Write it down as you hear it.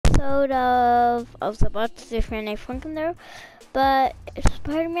episode of I was about to say Friday Night Funkin' there, but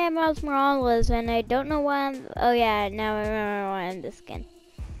Spider-Man Miles Morales, and I don't know why I'm, oh yeah, now I remember why I'm this skin.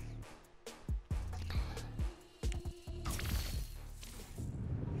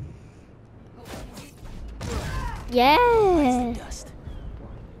 Yeah.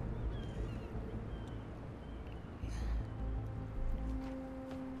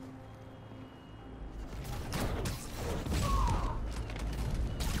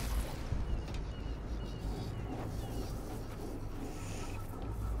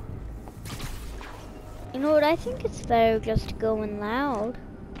 You know what, I think it's better just to go in loud.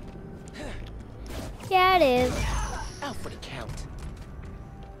 Yeah, it is. Out for the count.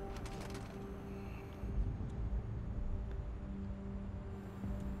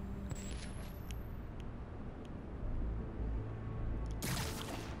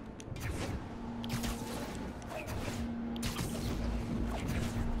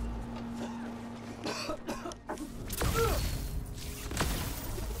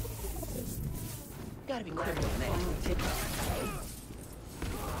 Gotta be criminal, man.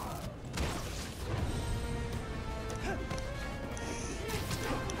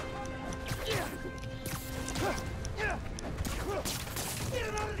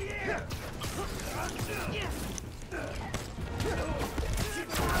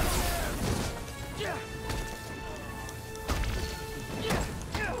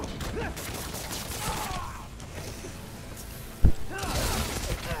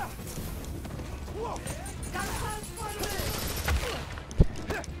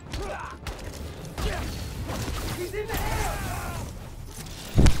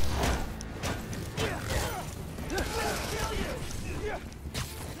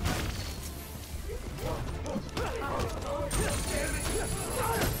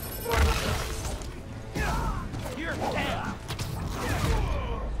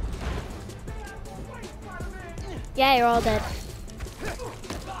 Yeah, you're all dead.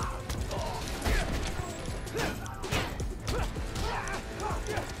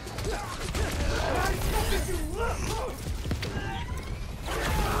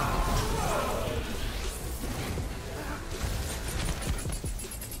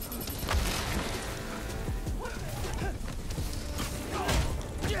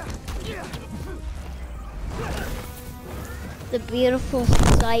 The beautiful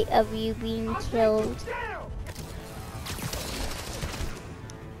sight of you being killed.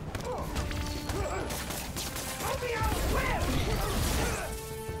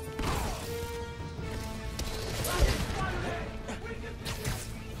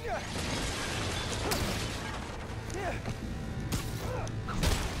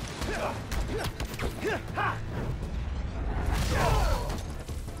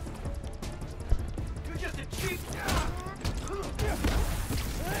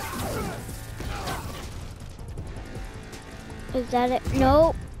 Is that it?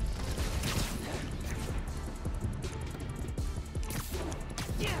 Nope.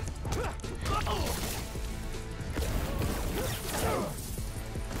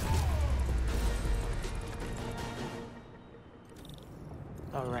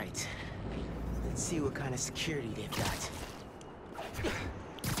 All right. Let's see what kind of security they've got.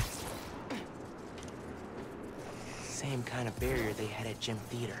 Same kind of barrier they had at Gym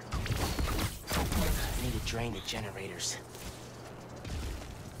Theater. I need to drain the generators.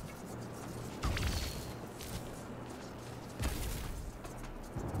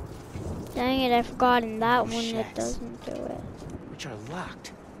 Dang it, I forgot in that one it Shacks, doesn't do it. which are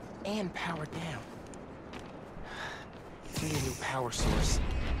locked and powered down. Need a new power source.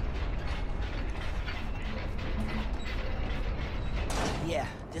 Yeah,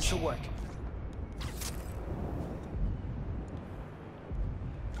 this'll work.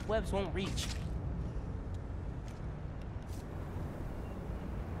 Webs won't reach.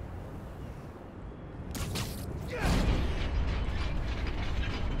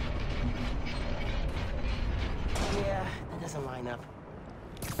 Yeah, that doesn't line up.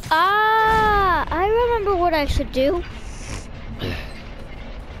 Ah, I remember what I should do.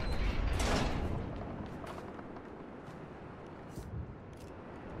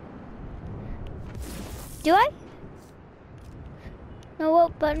 Do I? No,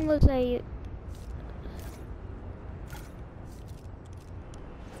 what button was I? It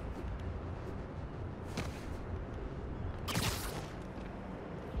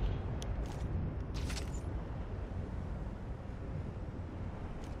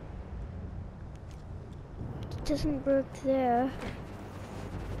doesn't work there.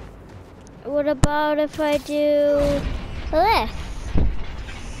 What about if I do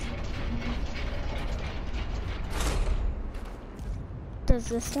this? does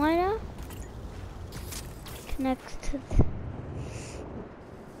this line up? Connects to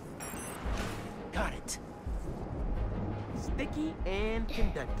Got it. Sticky and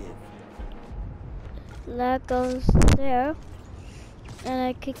conductive. that goes there. And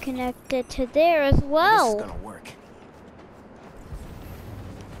I could connect it to there as This is well. gonna work.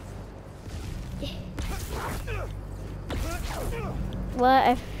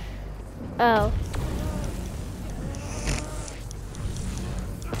 What? Oh.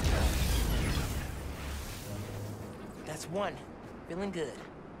 That's one. Feeling good.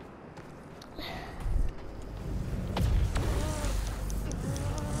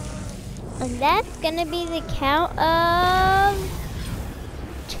 And that's gonna be the count of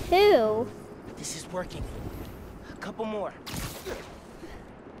 2. This is working. A couple more.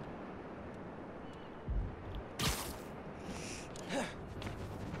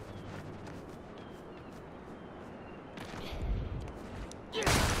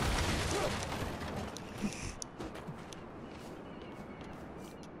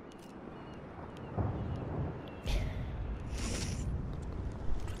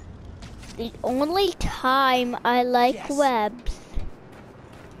 The only time I like Yes. webs.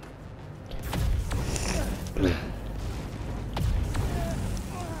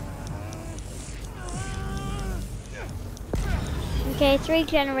 Okay, 3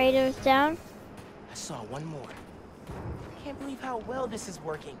 generators down. I saw one more. Can't believe how well this is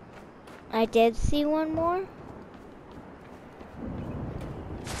working. I did see one more.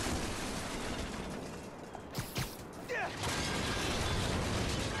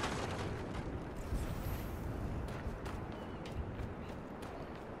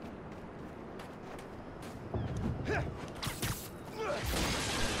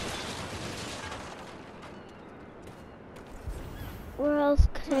 Where else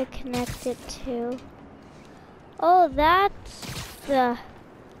could I connect it to? Oh, that's the...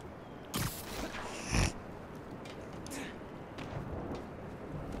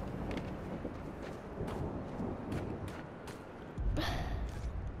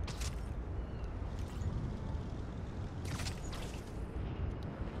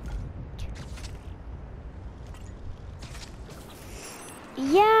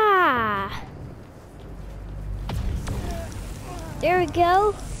 Yeah! There we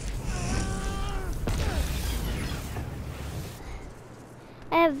go.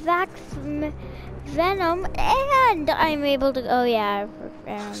 I have Venom, and I'm able to. Oh yeah, I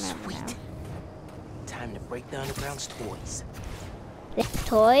remember Sweet. now. Time to break the Underground's toys. These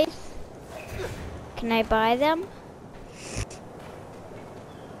toys. Can I buy them?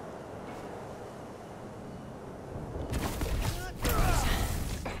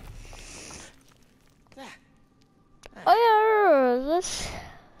 Oh yeah, this.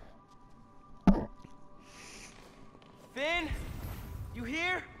 Finn, you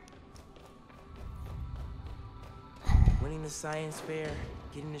here? Winning the science fair,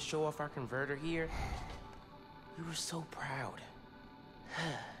 getting to show off our converter here. We were so proud.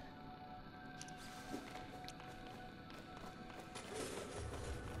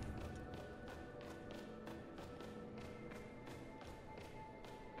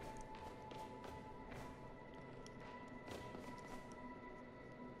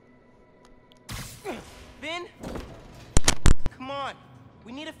 Finn, come on.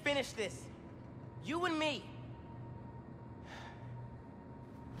 We need to finish this. You and me.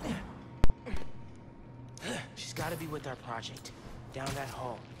 She's got to be with our project. Down that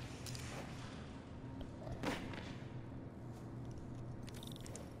hall.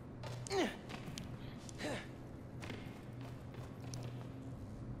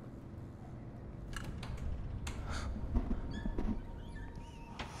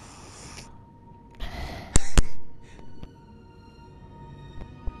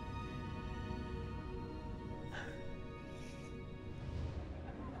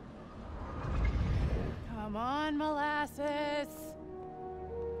 Come on, Molasses.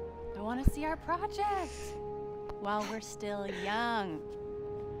 I want to see our project while we're still young.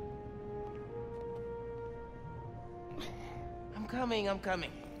 I'm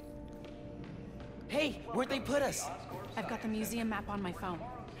coming. Hey, where'd they put us? I've got the museum map on my phone.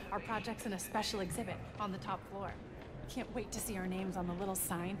 Our project's in a special exhibit on the top floor. Can't wait to see our names on the little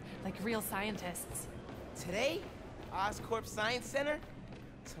sign, like real scientists. Today, Oscorp Science Center.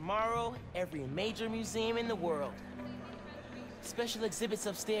 Tomorrow, every major museum in the world. Special exhibits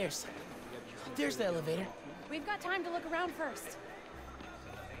upstairs. There's the elevator. We've got time to look around first.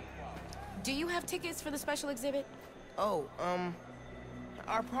 Do you have tickets for the special exhibit? Oh,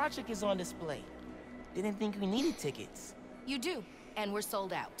 our project is on display. Didn't think we needed tickets. You do, and we're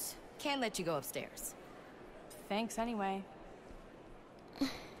sold out. Can't let you go upstairs. Thanks anyway.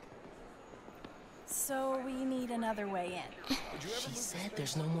 So we need another way in. She said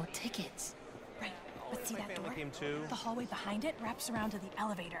there's no more tickets. Right, but see that door? Came too. The hallway behind it wraps around to the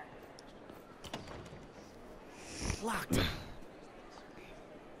elevator. Locked.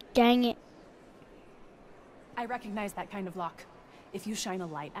 Dang it. I recognize that kind of lock. If you shine a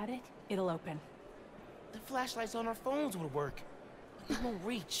light at it, it'll open. The flashlights on our phones would work. They won't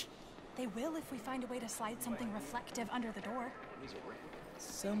reach. They will if we find a way to slide something reflective under the door.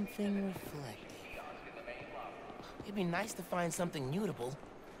 Something reflective. It'd be nice to find something mutable.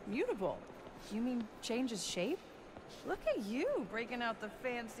 Mutable? You mean changes shape? Look at you, breaking out the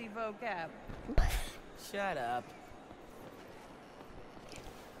fancy vocab. Shut up.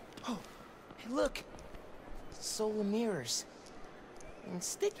 Oh, hey, look. Solar mirrors. And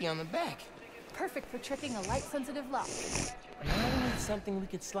sticky on the back. Perfect for tricking a light-sensitive lock. Now we need something we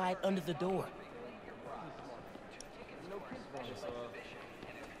could slide under the door.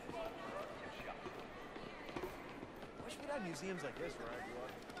 Wish we had museums like this, right?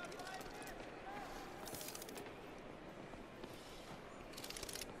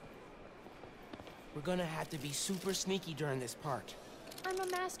 We're gonna have to be super sneaky during this part. I'm a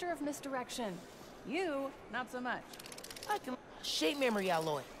master of misdirection. You, not so much. I can shape memory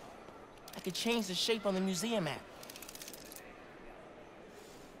alloy. I could change the shape on the museum map.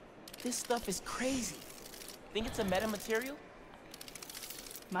 This stuff is crazy. Think it's a metamaterial?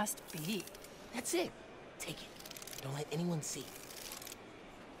 Must be. That's it. Take it. Don't let anyone see.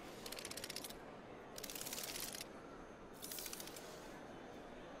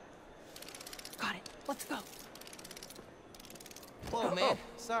 Got it. Let's go. Whoa, man.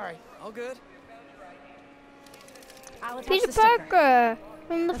 Sorry. All good? I'll attach Peter the sticker. Parker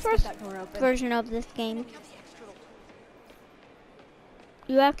from the Let's get first that door open. version of this game.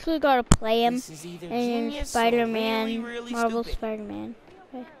 You actually gotta play him This is either in genius or Spider-Man, really, really Marvel stupid. Spider-Man.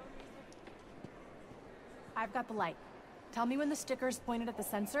 Okay. I've got the light. Tell me when the sticker's pointed at the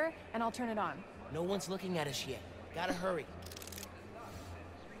sensor, and I'll turn it on. No one's looking at us yet. Gotta hurry.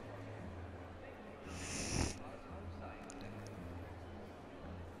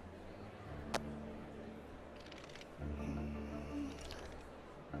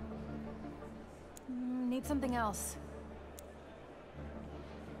 Need something else.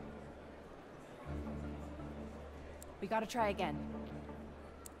 We gotta try again.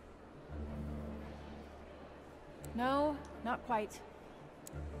 No, not quite.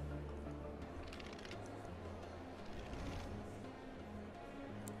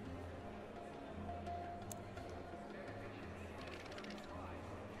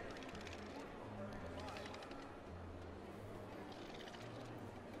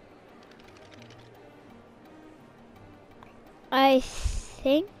 I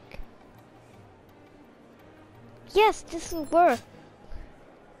think. Yes, this will work.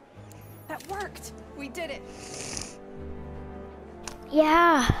 That worked! We did it!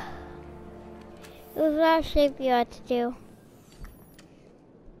 Yeah. It was our shape you had to do.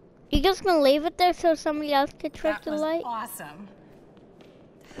 You just gonna leave it there so somebody else could trick That the was light? awesome.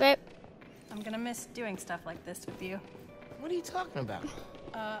 Right. I'm gonna miss doing stuff like this with you. What are you talking about?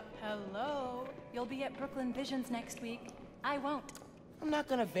 Hello? You'll be at Brooklyn Visions next week. I won't. I'm not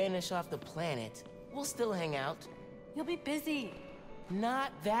gonna vanish off the planet. We'll still hang out. You'll be busy.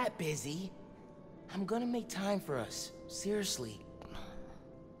 Not that busy. I'm gonna make time for us. Seriously.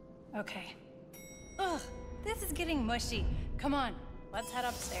 Okay. Ugh, this is getting mushy. Come on, let's head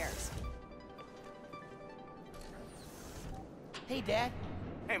upstairs. Hey, Dad.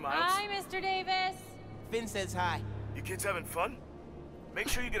 Hey, Miles. Hi, Mr. Davis. Finn says hi. You kids having fun? Make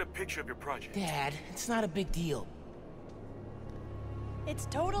sure you get a picture of your project. Dad, it's not a big deal. It's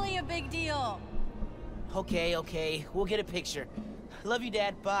totally a big deal. Okay. We'll get a picture. Love you,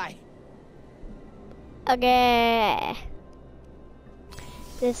 Dad. Bye. Okay.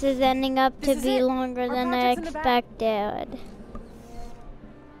 This is ending up to This is be it. longer Our than I project's in the back. expected.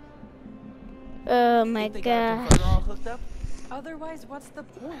 Oh my Think they got our gosh. converter all hooked up? Otherwise, what's the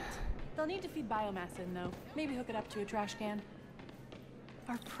point? They'll need to feed biomass in, though. Maybe hook it up to a trash can.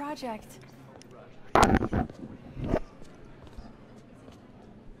 Our project.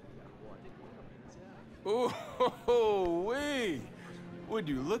 Oh, wait! Would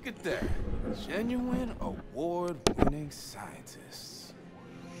you look at that? Genuine award-winning scientists.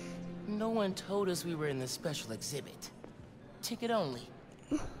 No one told us we were in the special exhibit. Ticket only.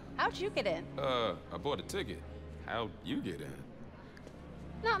 How'd you get in? I bought a ticket. How'd you get in?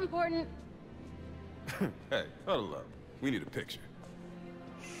 Not important. Hey, huddle up. We need a picture.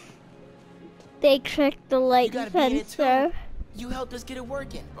 They tricked the You light gotta be in it sensor. too. You helped us get it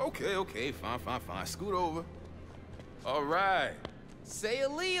working. Okay, fine. Scoot over. All right. Say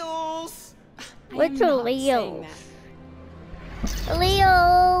alleles. Which I am not saying alleles? that.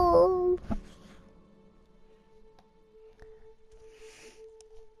 Leo.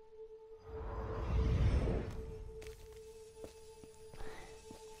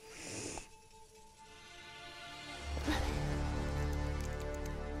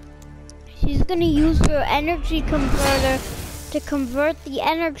 She's gonna use her energy converter to convert the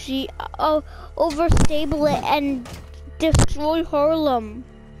energy, overstable it, and destroy Harlem.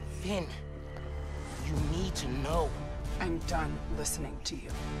 Finn, you need to know. I'm done listening to you.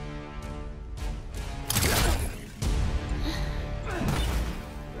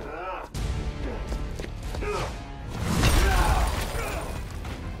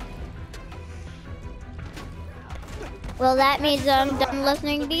 Well, that means I'm done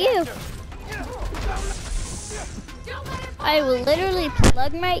listening to you. I will literally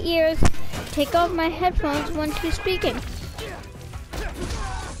plug my ears, take off my headphones when she's speaking.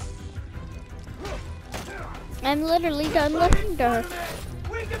 I'm literally done listening to her.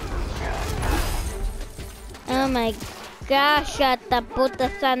 Oh my gosh, shut the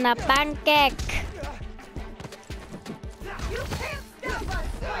puta sana pancake.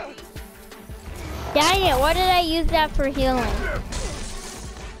 Dang it, why did I use that for healing?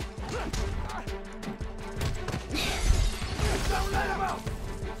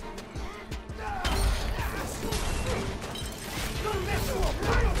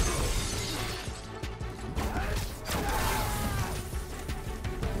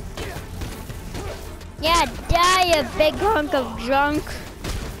 Yeah, die, you big hunk of junk.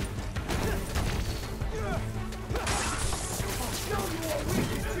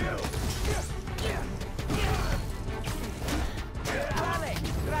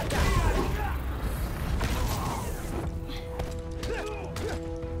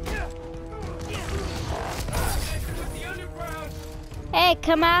 Hey,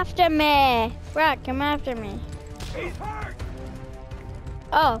 come after me. Rock, come after me.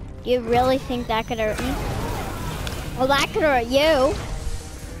 Oh, you really think that could hurt me? Well, that could hurt you.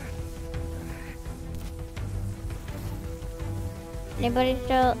 Anybody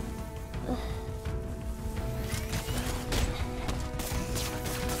still?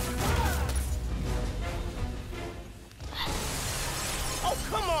 Oh,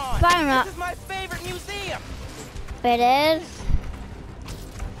 come on! Fine, Rock. This is my favorite museum! It is?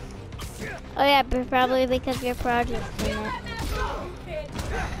 Oh yeah, but probably because your project's in it.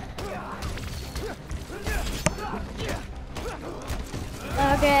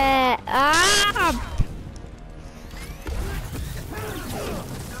 Okay. Ah!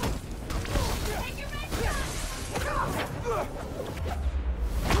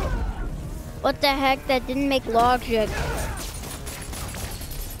 What the heck? That didn't make logic.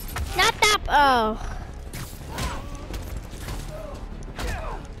 Not that. Oh.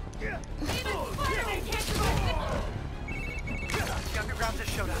 The underground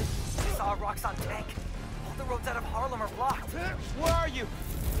just showed up. We saw a Roxxon tank. All the roads out of Harlem are blocked. Where are you?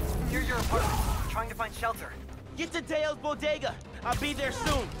 Near your apartment, trying to find shelter. Get to Dale's Bodega. I'll be there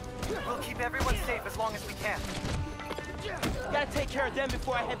soon. We'll keep everyone safe as long as we can. Gotta take care of them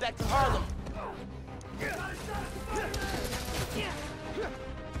before I head back to Harlem.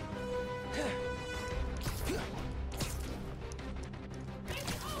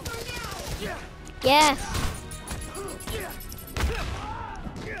 Yes.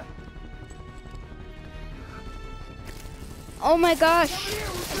 Oh my gosh.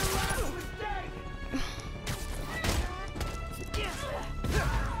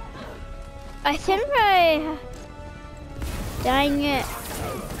 I think dang it.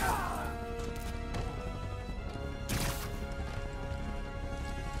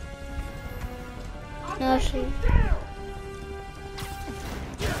 No, she.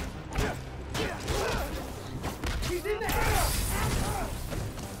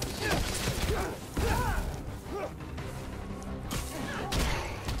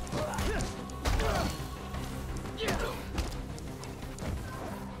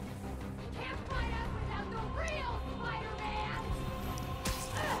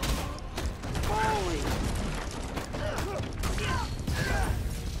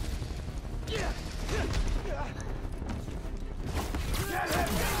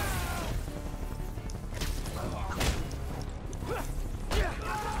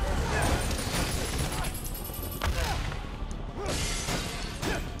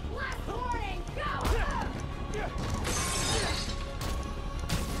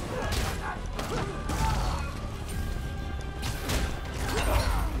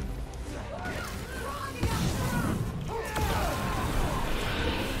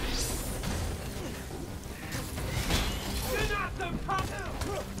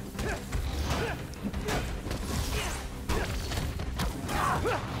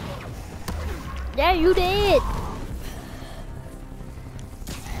 Yeah, you did.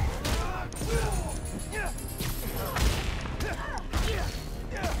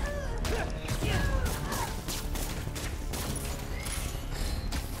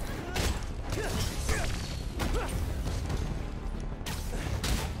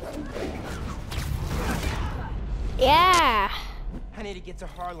 Yeah. I need to get to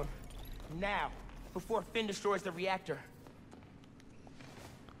Harlem. Now. Before Finn destroys the reactor.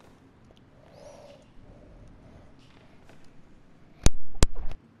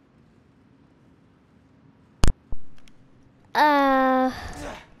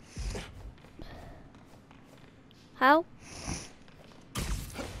 How?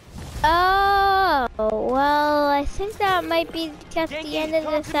 Oh, well, I think that might be just the end of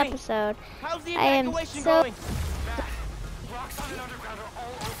this episode. How's the I am evacuation so... going? Rocks on and underground are